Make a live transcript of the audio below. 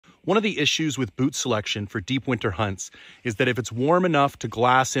One of the issues with boot selection for deep winter hunts is that if it's warm enough to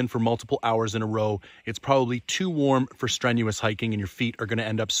glass in for multiple hours in a row, it's probably too warm for strenuous hiking and your feet are going to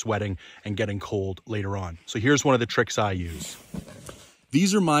end up sweating and getting cold later on. So here's one of the tricks I use.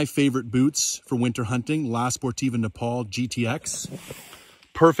 These are my favorite boots for winter hunting, La Sportiva Nepal GTX.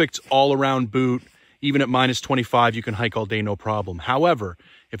 Perfect all-around boot. Even at -25, you can hike all day, no problem. However,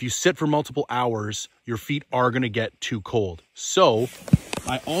 if you sit for multiple hours, your feet are going to get too cold. So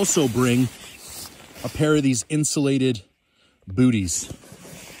I also bring a pair of these insulated booties.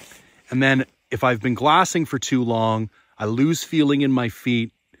 And then if I've been glassing for too long, I lose feeling in my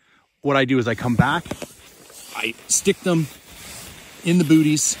feet. What I do is I come back, I stick them in the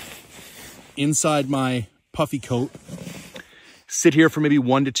booties inside my puffy coat, sit here for maybe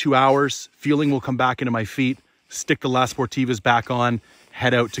 1 to 2 hours, feeling will come back into my feet, stick the La Sportivas back on,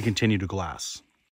 head out to continue to glass.